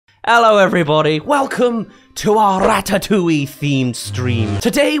Hello everybody, welcome to our Ratatouille themed stream.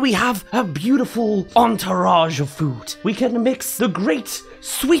 Today we have a beautiful entourage of food. We can mix the great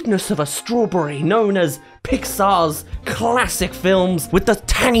sweetness of a strawberry known as Pixar's classic films with the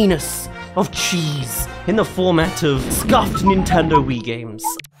tanginess of cheese in the format of scuffed Nintendo Wii games.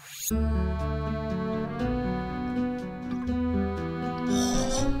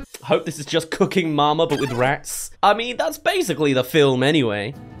 Hope this is just Cooking Mama but with rats. I mean, that's basically the film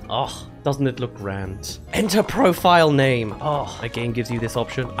anyway. Oh, doesn't it look grand? Enter profile name. Oh, the game gives you this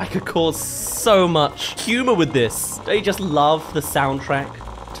option. I could cause so much humor with this. Don't you just love the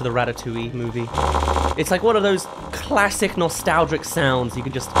soundtrack to the Ratatouille movie? It's like one of those classic nostalgic sounds you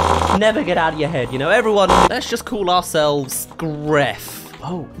can just never get out of your head. You know, everyone, let's just call ourselves Gref.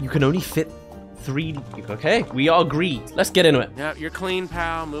 Oh, you can only fit 3. Okay, we are agreed. Let's get into it. Yep, you're clean,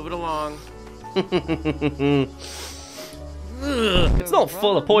 pal. Move it along. It's not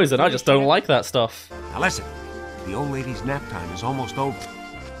full of poison, I just don't like that stuff. Now listen, the old lady's nap time is almost over.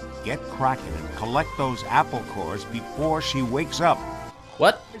 Get cracking and collect those apple cores before she wakes up.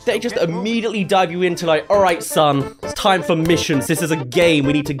 What? They just immediately dive you into like, alright son, it's time for missions, this is a game,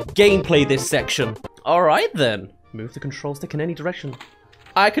 we need to gameplay this section. Alright then, move the control stick in any direction.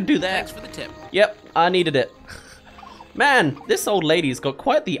 I could do that. Thanks for the tip. Yep, I needed it. Man, this old lady's got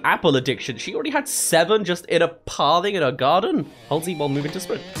quite the apple addiction. She already had 7 just in a pathing in her garden. Hold Z while moving to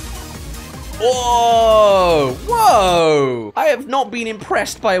sprint. Whoa! Whoa! I have not been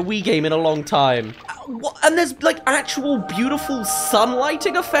impressed by a Wii game in a long time. And there's like actual beautiful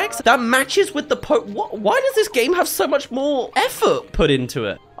sunlighting effects that matches with the why does this game have so much more effort put into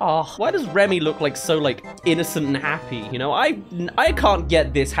it? Oh, why does Remy look like so like innocent and happy? You know, I can't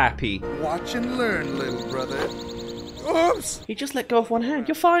get this happy. Watch and learn, little brother. Oops! He just let go of one hand.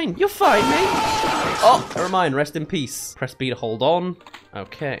 You're fine. You're fine, mate. Oh, never mind. Rest in peace. Press B to hold on.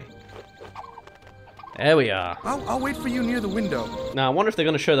 Okay. There we are. I'll wait for you near the window. Now, I wonder if they're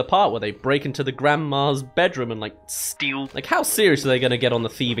going to show the part where they break into the grandma's bedroom and, like, steal. Like, how serious are they going to get on the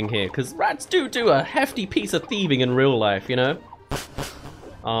thieving here? Because rats do a hefty piece of thieving in real life, you know?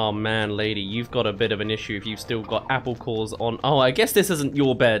 Oh, man, lady, you've got a bit of an issue if you've still got apple cores on. Oh, I guess this isn't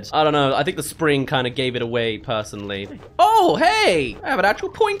your bed. I don't know. I think the spring kind of gave it away, personally. Oh, hey! I have an actual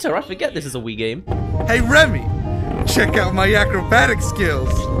pointer. I forget this is a Wii game. Hey, Remy! Check out my acrobatic skills!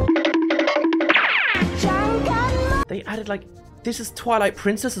 They added, like, this is Twilight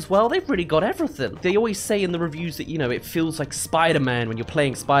Princess as well. They've really got everything. They always say in the reviews that, you know, it feels like Spider-Man when you're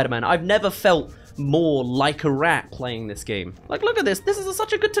playing Spider-Man. I've never felt more like a rat playing this game. Like, look at this. This is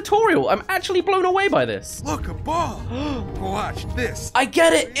such a good tutorial. I'm actually blown away by this. Look, a ball! Watch this! I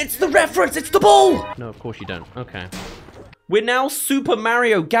get it! It's the reference! It's the ball! No, of course you don't. Okay. We're now Super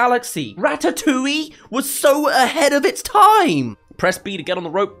Mario Galaxy. Ratatouille was so ahead of its time. Press B to get on the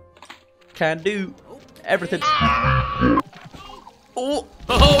rope. Can do. Everything. Oh.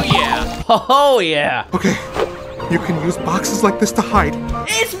 Oh, yeah. Oh, yeah. Okay, you can use boxes like this to hide.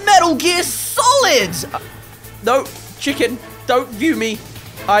 It's Metal Gear Solid! No, chicken, don't view me.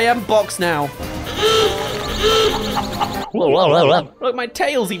 I am box now. Look, my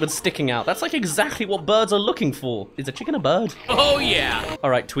tail's even sticking out. That's like exactly what birds are looking for. Is a chicken a bird? Oh, yeah. All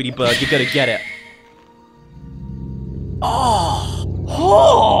right, Tweety Bird, you're gonna get it. Oh!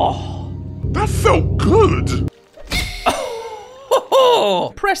 Oh! That felt good!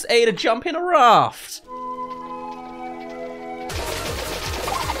 Oh! Press A to jump in a raft.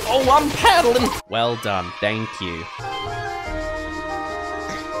 Oh, I'm paddling. Well done. Thank you.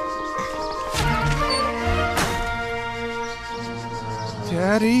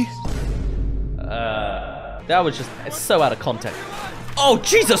 Daddy? That was just, it's so out of context. Oh,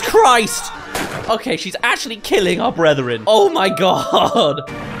 Jesus Christ! Okay, she's actually killing our brethren. Oh my God.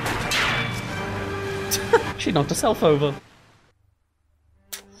 She knocked herself over.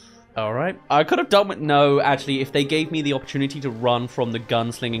 Alright. I could have done with... No, actually, if they gave me the opportunity to run from the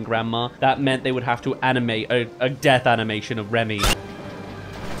gunslinging grandma, that meant they would have to animate a death animation of Remy.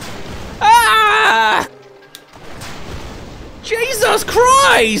 Ah! Jesus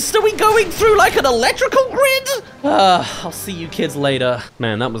Christ! Are we going through like an electrical grid? I'll see you kids later.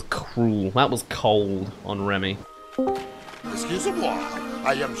 Man, that was cruel. That was cold on Remy. Excusez-moi.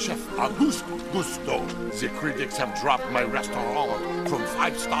 I am Chef Auguste Gusto. The critics have dropped my restaurant from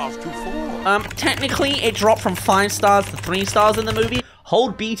 5 stars to 4. Technically, it dropped from 5 stars to 3 stars in the movie.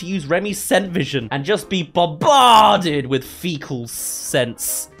 Hold B to use Remy's scent vision and just be bombarded with fecal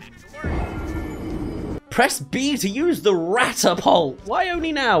scents. Press B to use the Ratapult. Why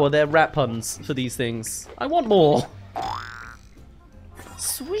only now are there rat puns for these things? I want more.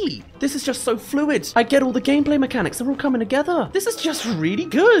 Sweet. This is just so fluid. I get all the gameplay mechanics. They're all coming together. This is just really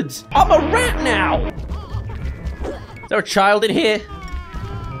good. I'm a rat now. Is there a child in here?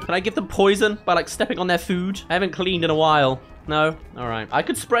 Can I give them poison by like stepping on their food? I haven't cleaned in a while. No? All right. I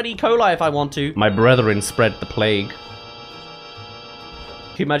could spread E. coli if I want to. My brethren spread the plague. Can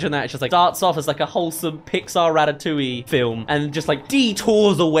you imagine that? It just like starts off as like a wholesome Pixar Ratatouille film and just like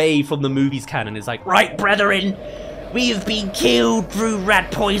detours away from the movie's canon. It's like, right, brethren, we've been killed through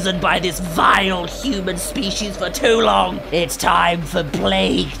rat poison by this vile human species for too long. It's time for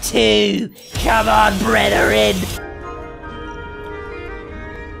Plague 2. Come on, brethren.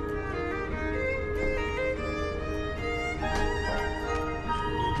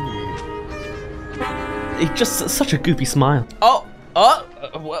 It's just such a goofy smile.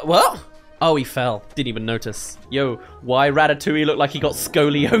 What? Oh, he fell. Didn't even notice. Yo, why Ratatouille looked like he got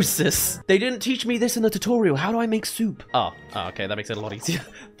scoliosis? They didn't teach me this in the tutorial. How do I make soup? Oh, okay, that makes it a lot easier.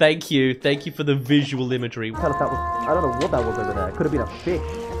 Thank you for the visual imagery. I don't know what that was over there. It could have been a fish.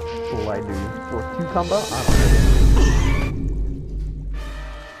 All I knew. Or a cucumber. I don't know.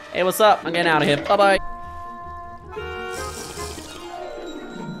 Hey, what's up? I'm getting out of here. Bye-bye.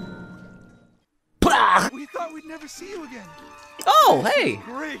 We thought we'd never see you again. Oh, hey.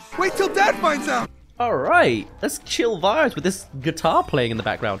 Great. Wait till Dad finds out. All right. Let's chill vibes with this guitar playing in the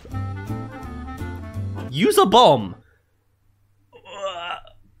background. Use a bomb.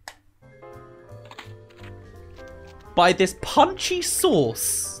 By this punchy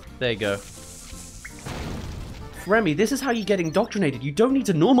sauce. There you go. Remy, this is how you get indoctrinated. You don't need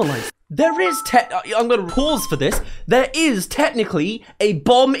to normalize. There is I'm gonna pause for this. There is technically a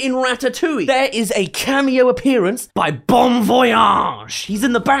bomb in Ratatouille. There is a cameo appearance by Bon Voyage. He's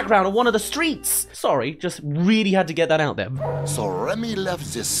in the background of one of the streets. Sorry, just really had to get that out there. So Remy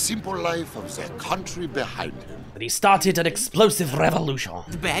left the simple life of the country behind him. But he started an explosive revolution.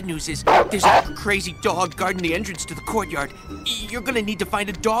 The bad news is there's a crazy dog guarding the entrance to the courtyard. You're gonna need to find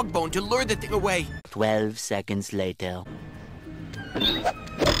a dog bone to lure the thing away. 12 seconds later.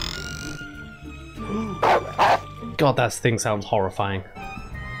 God, that thing sounds horrifying.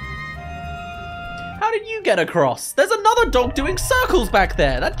 How did you get across? There's another dog doing circles back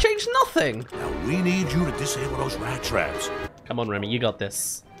there. That changed nothing. Now we need you to disable those rat traps. Come on, Remy, you got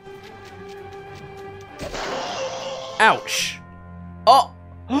this. Ouch. Oh.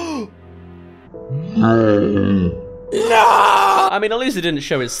 No! I mean, at least it didn't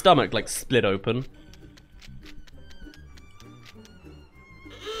show his stomach, like, split open.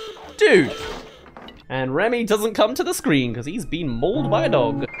 Dude! And Remy doesn't come to the screen because he's been mauled by a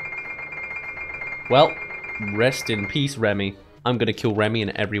dog. Well, rest in peace, Remy. I'm gonna kill Remy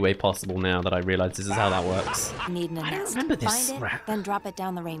in every way possible now that I realize this is how that works. Need a I don't nest. remember this. Find it, then drop it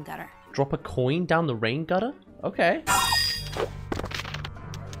down the rain gutter. Drop a coin down the rain gutter? Okay.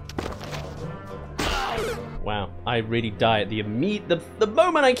 Wow, I really die at the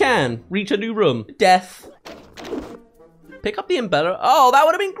moment I can reach a new room. Death. Pick up the umbrella. Oh, that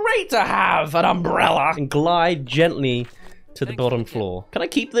would have been great to have an umbrella. And glide gently to the bottom floor. Can I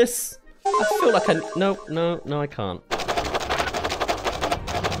keep this? I feel like no, I can't.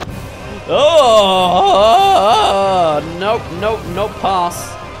 Oh, nope,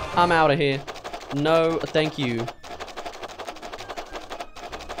 pass. I'm out of here. No, thank you.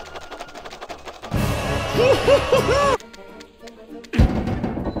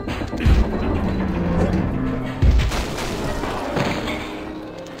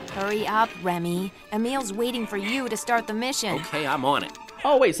 Hurry up, Remy. Emil's waiting for you to start the mission. Okay, I'm on it.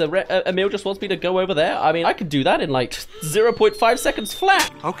 Oh wait, so Emil just wants me to go over there? I mean, I could do that in like 0.5 seconds flat.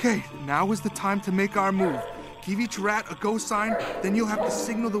 Okay, now is the time to make our move. Give each rat a go sign, then you'll have to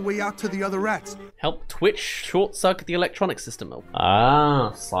signal the way out to the other rats. Help Twitch short-circuit the electronic system.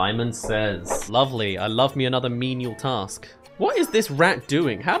 Ah, Simon Says. Lovely, I love me another menial task. What is this rat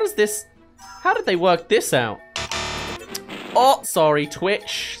doing? How did they work this out? Oh, sorry,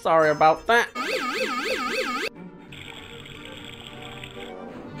 Twitch. Sorry about that.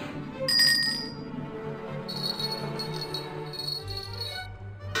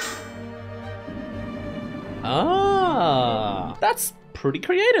 Ah, that's pretty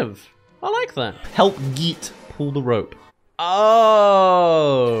creative. I like that. Help Geet pull the rope.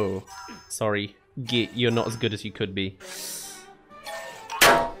 Oh. Sorry, Geet, you're not as good as you could be.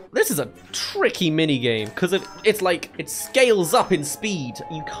 This is a tricky mini game because it's like it scales up in speed.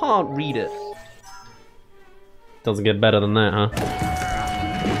 You can't read it. Doesn't get better than that, huh?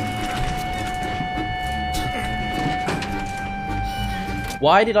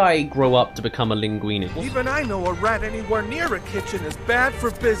 Why did I grow up to become a linguini? Even I know a rat anywhere near a kitchen is bad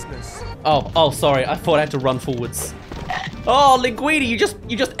for business. Oh, sorry. I thought I had to run forwards. Oh, Linguini, you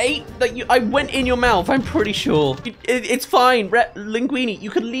just ate that. I went in your mouth. I'm pretty sure. It's fine, Linguini.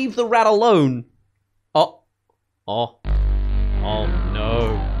 You can leave the rat alone. Oh, oh, oh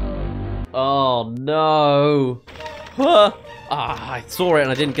no, oh no. I saw it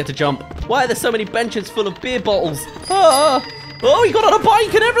and I didn't get to jump. Why are there so many benches full of beer bottles? Oh, he got on a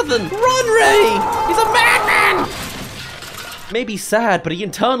bike and everything. Run, Ray! He's a madman! Maybe sad, but he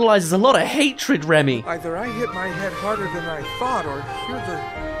internalizes a lot of hatred, Remy. Either I hit my head harder than I thought, or you're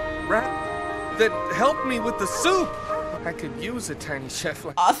the rat that helped me with the soup. I could use a tiny chef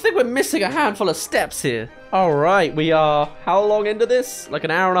like... I think we're missing a handful of steps here. All right, we are how long into this? Like an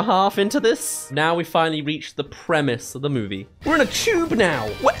hour and a half into this? Now we finally reached the premise of the movie. We're in a tube now.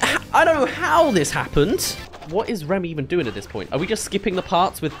 I don't know how this happened. What is Remy even doing at this point? Are we just skipping the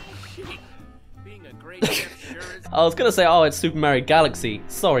parts with... I was gonna say, oh, it's Super Mario Galaxy.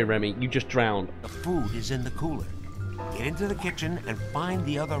 Sorry, Remy, you just drowned. The food is in the cooler. Get into the kitchen and find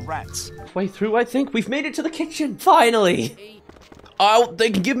the other rats. Way through, I think. We've made it to the kitchen. Finally. Oh, they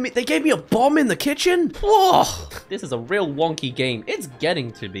gave me a bomb in the kitchen? Whoa. This is a real wonky game. It's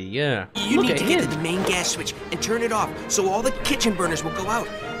getting to be, yeah. You need to get to the main gas switch and turn it off so all the kitchen burners will go out.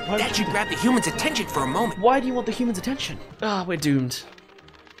 That should grab the humans' attention for a moment. Why do you want the humans' attention? Ah, we're doomed.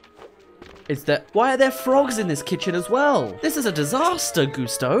 Why are there frogs in this kitchen as well? This is a disaster,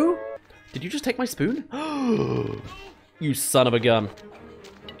 Gusto. Did you just take my spoon? You son of a gun.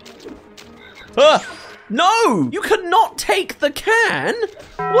 No! You cannot take the can!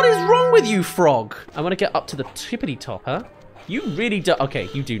 What is wrong with you, frog? I want to get up to the tippity top, huh? You really do. Okay,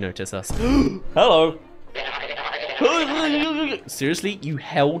 you do notice us. Hello. Seriously? You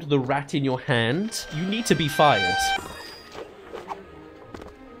held the rat in your hand? You need to be fired.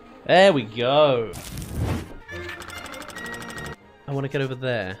 There we go. I want to get over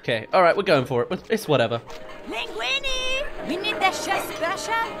there. Okay, all right, we're going for it. It's whatever. Linguini! We need that chef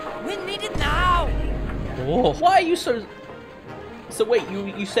special. We need it now. Oh, why are you so... So wait,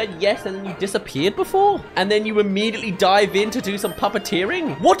 you said yes and then you disappeared before? And then you immediately dive in to do some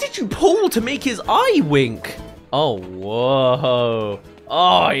puppeteering? What did you pull to make his eye wink? Oh, whoa.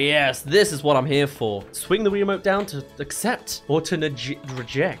 Oh, yes, this is what I'm here for. Swing the remote down to accept or to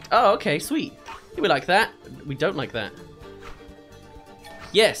reject. Oh, okay, sweet. We like that. We don't like that.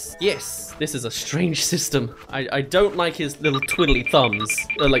 Yes, yes, this is a strange system. I don't like his little twiddly thumbs,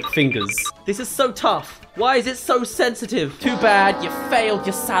 like fingers. This is so tough. Why is it so sensitive? Too bad, you failed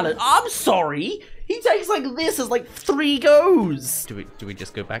your salad. I'm sorry. He takes like this as like 3 goes. Do we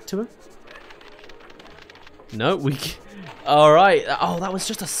just go back to him? No, we... All right. Oh, that was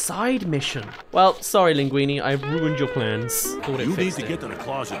just a side mission. Well, sorry, Linguini. I ruined your plans. You need to get to the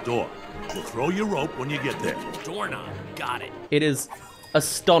closet door. We'll throw your rope when you get there. Doorknob. Got it. It is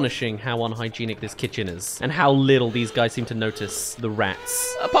astonishing how unhygienic this kitchen is and how little these guys seem to notice the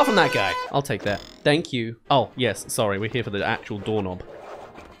rats. Apart from that guy. I'll take that. Thank you. Oh, yes. Sorry. We're here for the actual doorknob.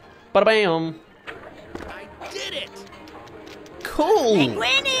 Bada-bam. I did it. Cool.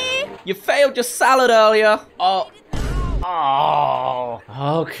 Linguini! You failed your salad earlier. Oh. Oh.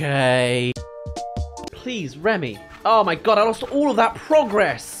 Okay. Please, Remy. Oh my god, I lost all of that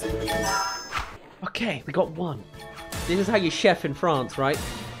progress. Okay, we got 1. This is how you chef in France, right?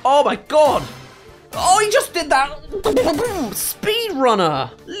 Oh my god! Oh, he just did that! Speedrunner!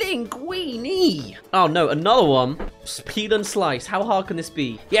 Linguini! Oh no, another one. Speed and slice. How hard can this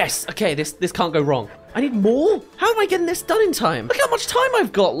be? Yes, okay, this can't go wrong. I need more? How am I getting this done in time? Look how much time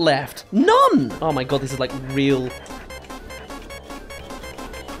I've got left. None! Oh my god, this is like real...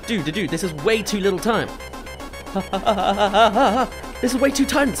 Dude, this is way too little time. This is way too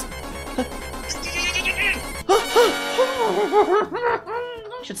tons.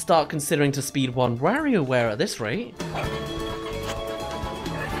 Should start considering to speed 1 WarioWare at this rate.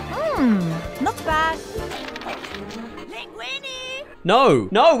 Not bad. Linguini!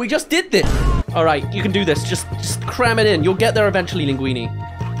 No, we just did this. All right, you can do this. Just cram it in. You'll get there eventually, Linguini.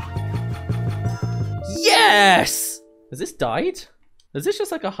 Yes! Has this died? Is this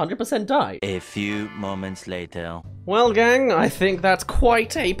just like 100% died? A few moments later. Well, gang, I think that's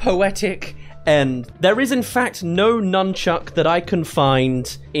quite a poetic end. There is, in fact, no nunchuck that I can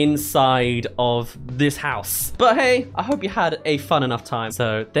find inside of this house. But hey, I hope you had a fun enough time.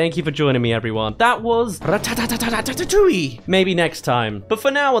 So thank you for joining me, everyone. That was Ratatouille. Maybe next time. But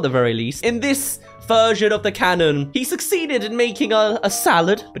for now, at the very least, in this version of the canon, he succeeded in making a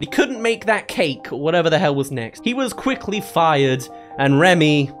salad, but he couldn't make that cake or whatever the hell was next. He was quickly fired. And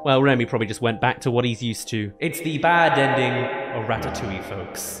Remy, well, Remy probably just went back to what he's used to. It's the bad ending of Ratatouille,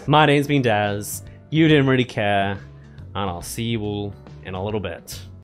 folks. My name's been Daz. You didn't really care. And I'll see you all in a little bit.